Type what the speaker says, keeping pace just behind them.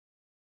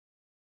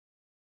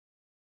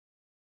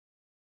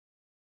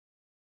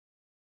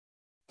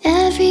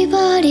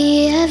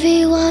Everybody,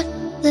 everyone,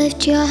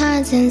 lift your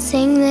hands and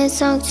sing this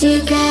song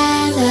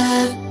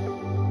together,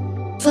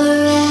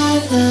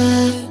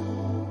 forever.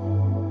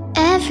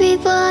 Every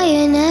boy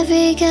and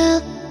every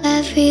girl,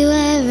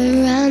 everywhere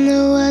around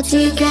the world,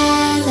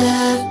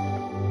 together,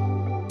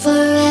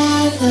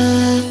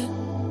 forever.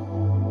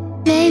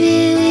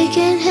 Maybe we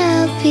can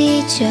help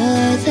each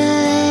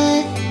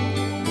other.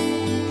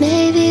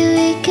 Maybe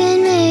we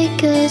can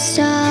make a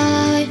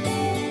start.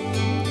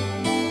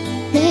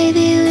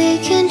 Maybe we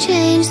can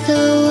change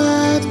the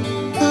world.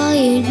 All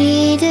you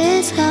need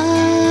is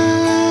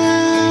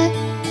heart.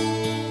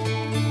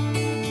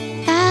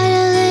 Add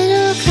a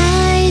little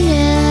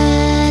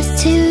kindness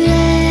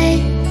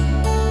today.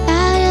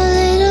 Add a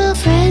little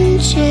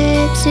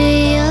friendship to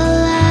your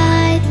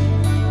life.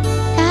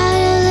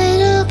 Add a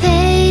little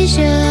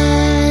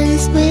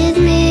patience with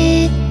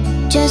me.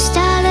 Just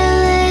add a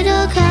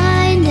little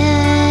kindness.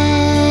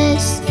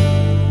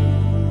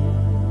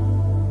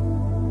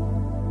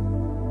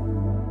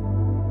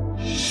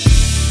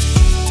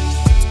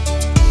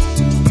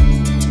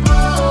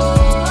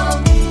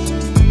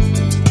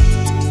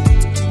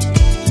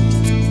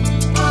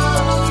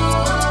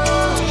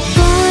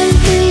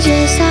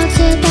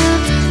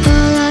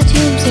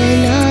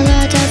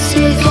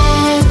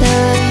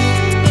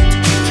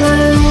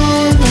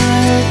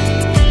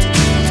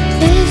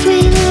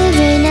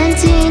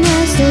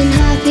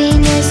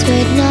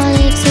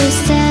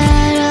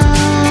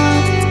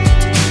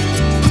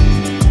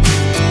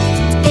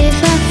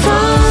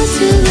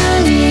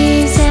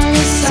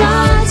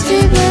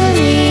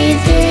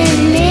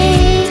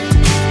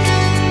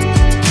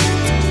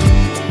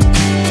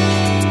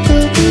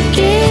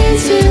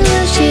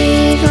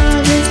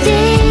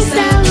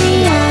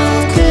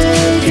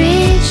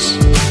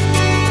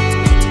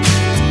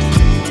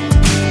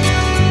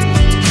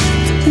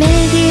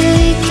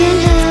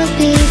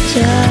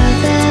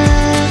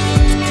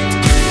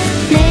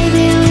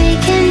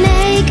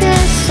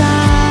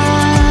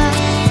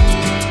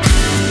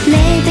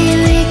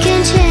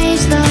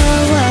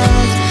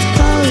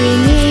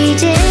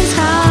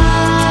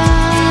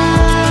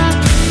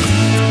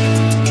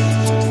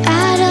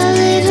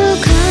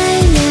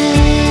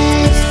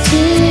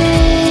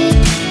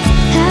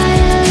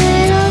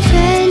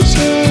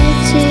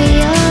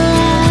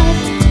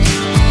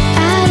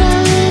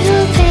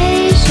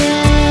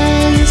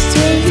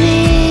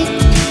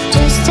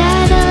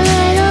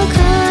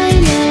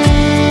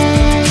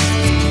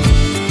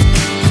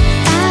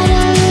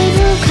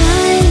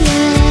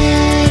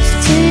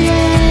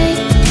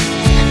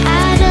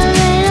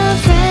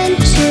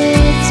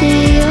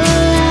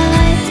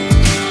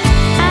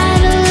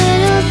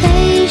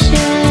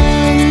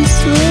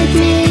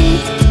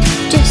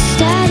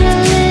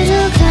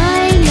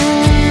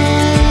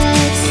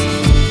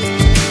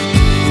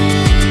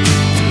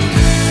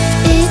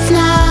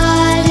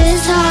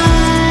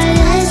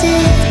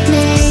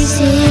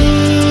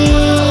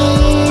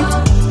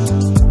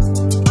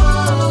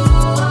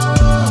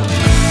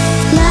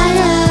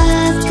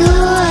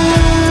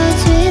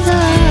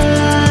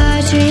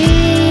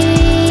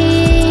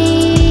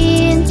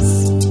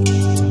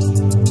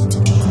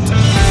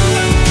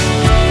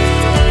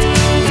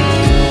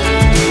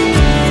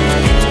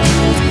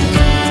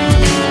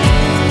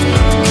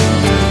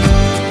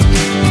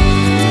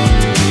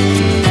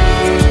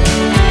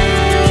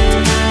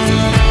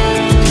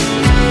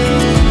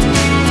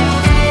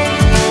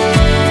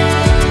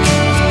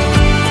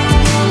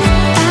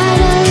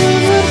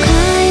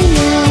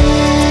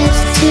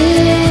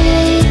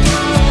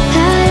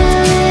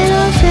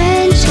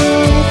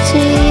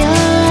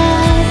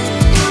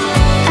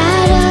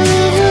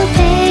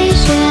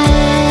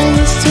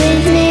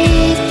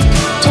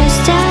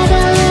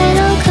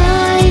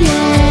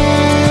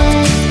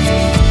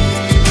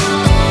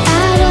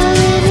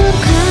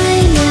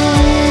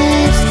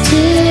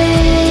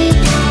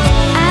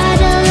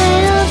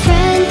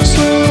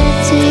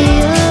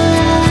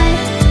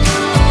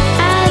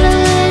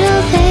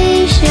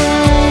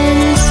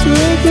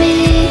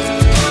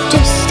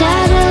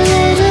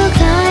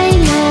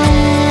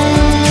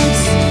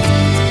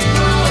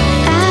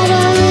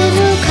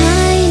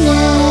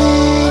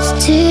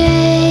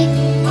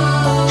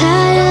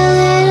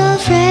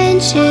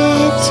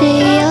 To